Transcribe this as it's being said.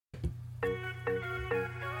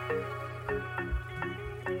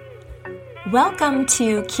Welcome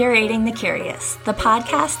to Curating the Curious, the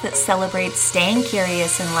podcast that celebrates staying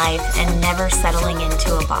curious in life and never settling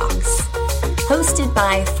into a box. Hosted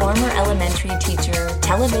by former elementary teacher,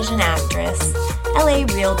 television actress, LA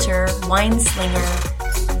realtor, wine slinger,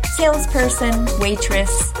 salesperson,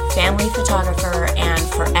 waitress, family photographer, and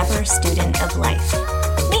forever student of life.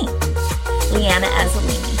 Me, Leanna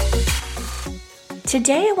Azzolini.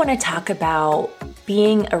 Today I want to talk about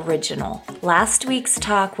being original. Last week's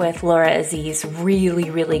talk with Laura Aziz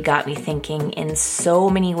really got me thinking in so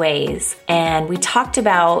many ways. And we talked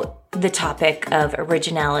about the topic of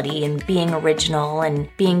originality and being original and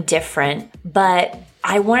being different. But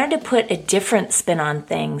I wanted to put a different spin on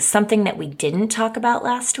things, something that we didn't talk about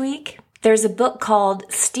last week. There's a book called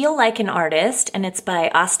Steal Like an Artist, and it's by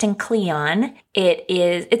Austin Kleon.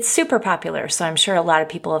 It's super popular, so I'm sure a lot of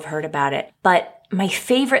people have heard about it. But my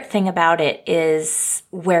favorite thing about it is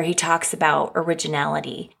where he talks about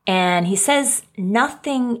originality. And he says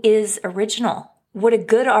nothing is original. What a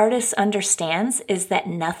good artist understands is that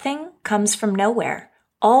nothing comes from nowhere.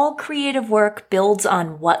 All creative work builds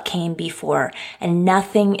on what came before, and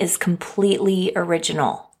nothing is completely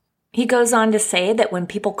original. He goes on to say that when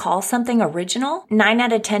people call something original, 9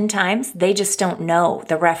 out of 10 times, they just don't know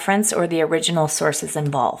the reference or the original sources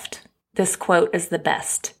involved. This quote is the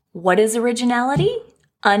best. What is originality?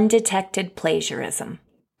 Undetected plagiarism.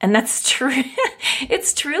 And that's true.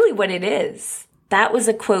 It's truly what it is. That was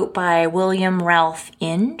a quote by William Ralph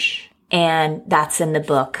Inge, and that's in the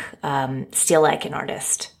book, Steal Like an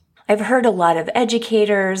Artist. I've heard a lot of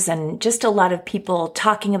educators and just a lot of people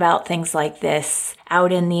talking about things like this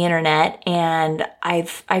out in the internet, and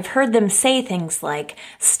I've heard them say things like,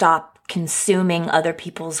 stop consuming other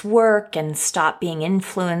people's work and stop being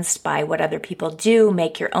influenced by what other people do,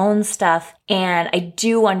 make your own stuff. And I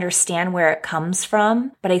do understand where it comes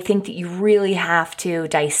from, but I think that you really have to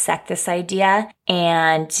dissect this idea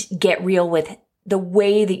and get real with the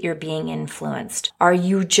way that you're being influenced. Are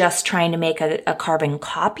you just trying to make a carbon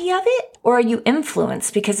copy of it? Or are you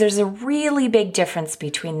influenced? Because there's a really big difference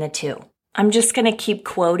between the two. I'm just going to keep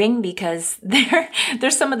quoting because they're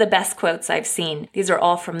some of the best quotes I've seen. These are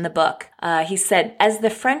all from the book. He said, as the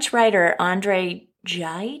French writer André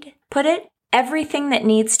Gide put it, everything that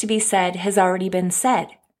needs to be said has already been said.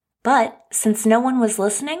 But since no one was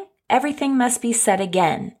listening, everything must be said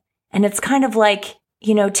again. And it's kind of like,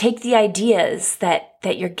 take the ideas that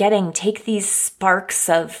you're getting, take these sparks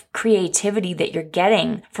of creativity that you're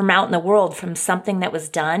getting from out in the world, from something that was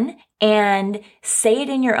done, and say it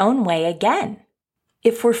in your own way again.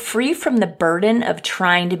 If we're free from the burden of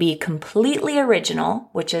trying to be completely original,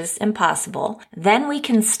 which is impossible, then we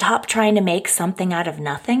can stop trying to make something out of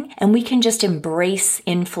nothing, and we can just embrace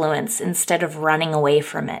influence instead of running away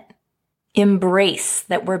from it. Embrace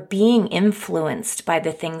that we're being influenced by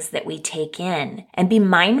the things that we take in, and be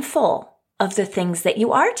mindful of the things that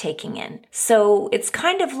you are taking in. So it's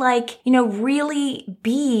kind of like, really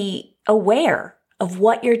be aware of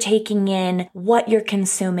what you're taking in, what you're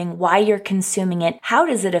consuming, why you're consuming it. How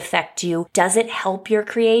does it affect you? Does it help your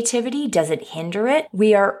creativity? Does it hinder it?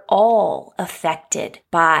 We are all affected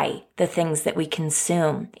by the things that we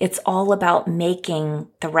consume. It's all about making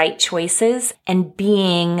the right choices and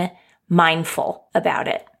being mindful about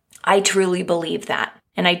it. I truly believe that.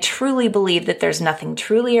 And I truly believe that there's nothing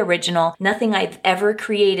truly original. Nothing I've ever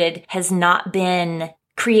created has not been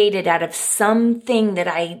created out of something that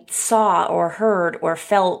I saw or heard or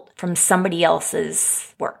felt from somebody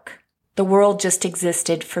else's work. The world just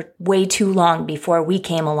existed for way too long before we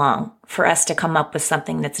came along for us to come up with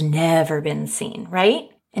something that's never been seen, right?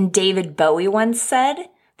 And David Bowie once said,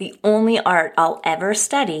 the only art I'll ever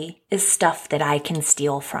study is stuff that I can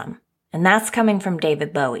steal from. And that's coming from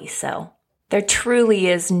David Bowie, so there truly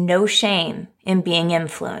is no shame in being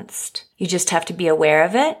influenced. You just have to be aware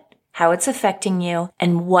of it, how it's affecting you,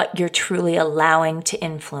 and what you're truly allowing to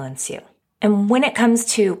influence you. And when it comes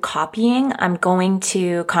to copying, I'm going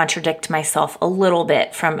to contradict myself a little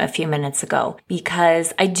bit from a few minutes ago,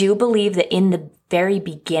 because I do believe that in the very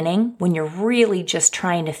beginning, when you're really just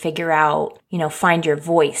trying to figure out, find your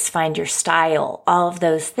voice, find your style, all of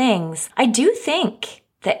those things, I do think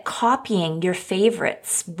that copying your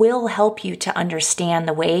favorites will help you to understand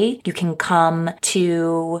the way you can come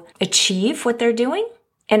to achieve what they're doing.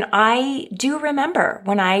 And I do remember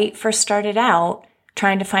when I first started out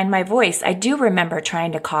trying to find my voice, I do remember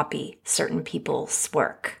trying to copy certain people's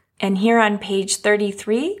work. And here on page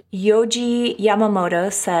 33, Yohji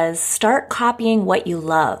Yamamoto says, start copying what you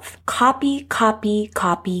love. Copy, copy,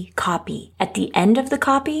 copy, copy. At the end of the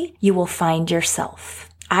copy, you will find yourself.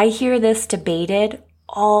 I hear this debated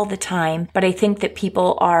all the time, but I think that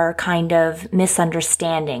people are kind of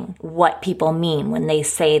misunderstanding what people mean when they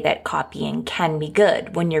say that copying can be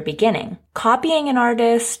good when you're beginning. Copying an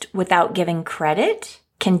artist without giving credit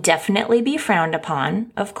can definitely be frowned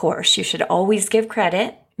upon. Of course, you should always give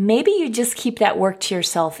credit. Maybe you just keep that work to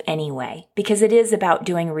yourself anyway, because it is about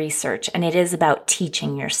doing research and it is about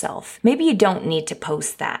teaching yourself. Maybe you don't need to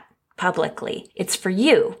post that publicly. It's for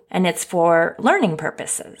you and it's for learning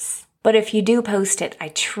purposes. But if you do post it, I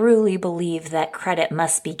truly believe that credit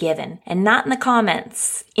must be given, and not in the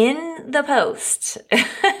comments, in the post.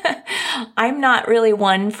 I'm not really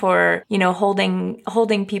one for,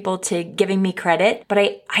 holding people to giving me credit, but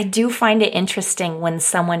I do find it interesting when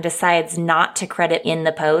someone decides not to credit in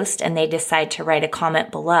the post and they decide to write a comment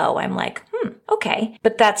below. I'm like, okay.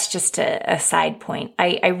 But that's just a side point.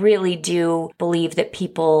 I really do believe that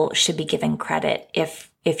people should be given credit if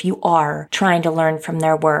you are trying to learn from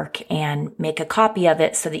their work and make a copy of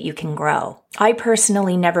it so that you can grow. I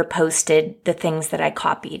personally never posted the things that I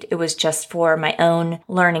copied. It was just for my own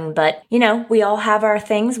learning. But, we all have our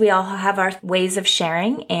things. We all have our ways of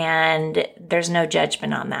sharing, and there's no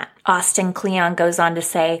judgment on that. Austin Kleon goes on to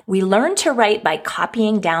say, we learn to write by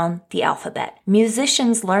copying down the alphabet.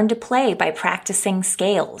 Musicians learn to play by practicing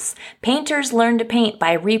scales. Painters learn to paint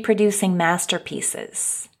by reproducing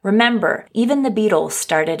masterpieces. Remember, even the Beatles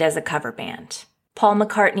started as a cover band. Paul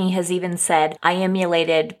McCartney has even said, I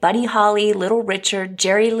emulated Buddy Holly, Little Richard,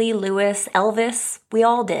 Jerry Lee Lewis, Elvis. We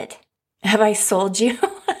all did. Have I sold you?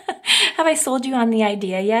 Have I sold you on the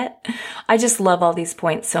idea yet? I just love all these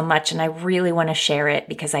points so much, and I really want to share it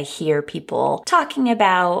because I hear people talking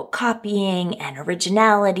about copying and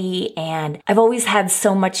originality, and I've always had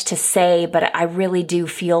so much to say, but I really do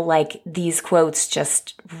feel like these quotes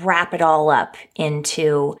just wrap it all up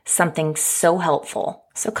into something so helpful.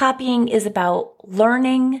 So copying is about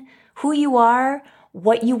learning who you are,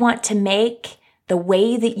 what you want to make, the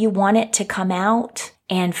way that you want it to come out,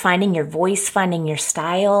 and finding your voice, finding your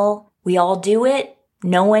style. We all do it.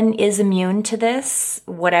 No one is immune to this.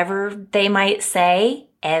 Whatever they might say,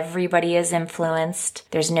 everybody is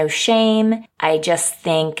influenced. There's no shame. I just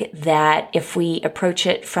think that if we approach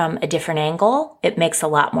it from a different angle, it makes a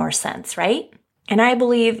lot more sense, right? And I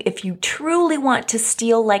believe if you truly want to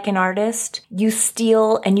steal like an artist, you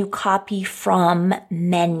steal and you copy from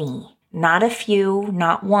many. Not a few,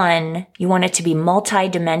 not one. You want it to be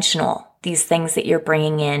multidimensional. These things that you're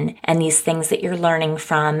bringing in and these things that you're learning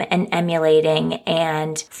from and emulating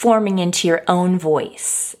and forming into your own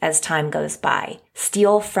voice as time goes by.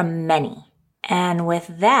 Steal from many. And with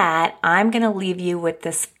that, I'm going to leave you with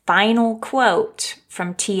this final quote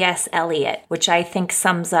from T.S. Eliot, which I think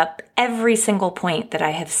sums up every single point that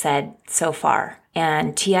I have said so far.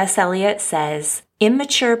 And T.S. Eliot says,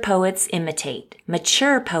 immature poets imitate,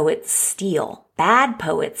 mature poets steal. Bad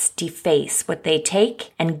poets deface what they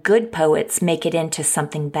take, and good poets make it into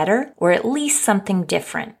something better, or at least something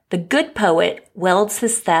different. The good poet welds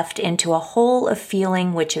his theft into a whole of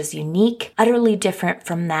feeling which is unique, utterly different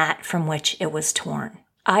from that from which it was torn.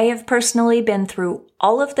 I have personally been through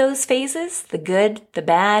all of those phases, the good, the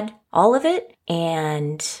bad, all of it,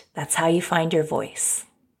 and that's how you find your voice.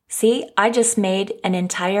 See, I just made an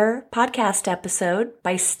entire podcast episode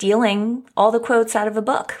by stealing all the quotes out of a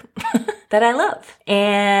book that I love.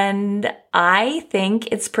 And I think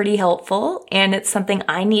it's pretty helpful, and it's something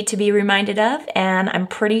I need to be reminded of, and I'm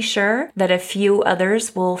pretty sure that a few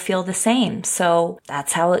others will feel the same. So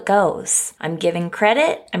that's how it goes. I'm giving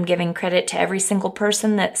credit. I'm giving credit to every single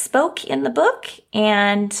person that spoke in the book,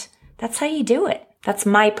 and that's how you do it. That's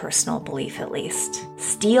my personal belief, at least.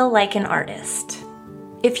 Steal like an artist.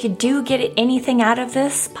 If you do get anything out of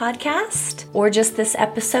this podcast or just this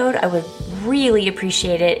episode, I would really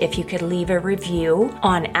appreciate it if you could leave a review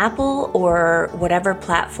on Apple or whatever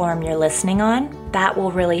platform you're listening on. That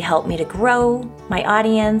will really help me to grow my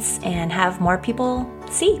audience and have more people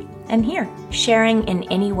see and hear. Sharing in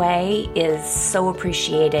any way is so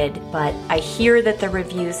appreciated, but I hear that the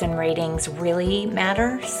reviews and ratings really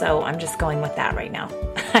matter, so I'm just going with that right now.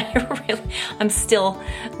 I'm still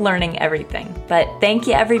learning everything. But thank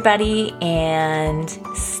you, everybody, and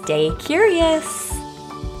stay curious.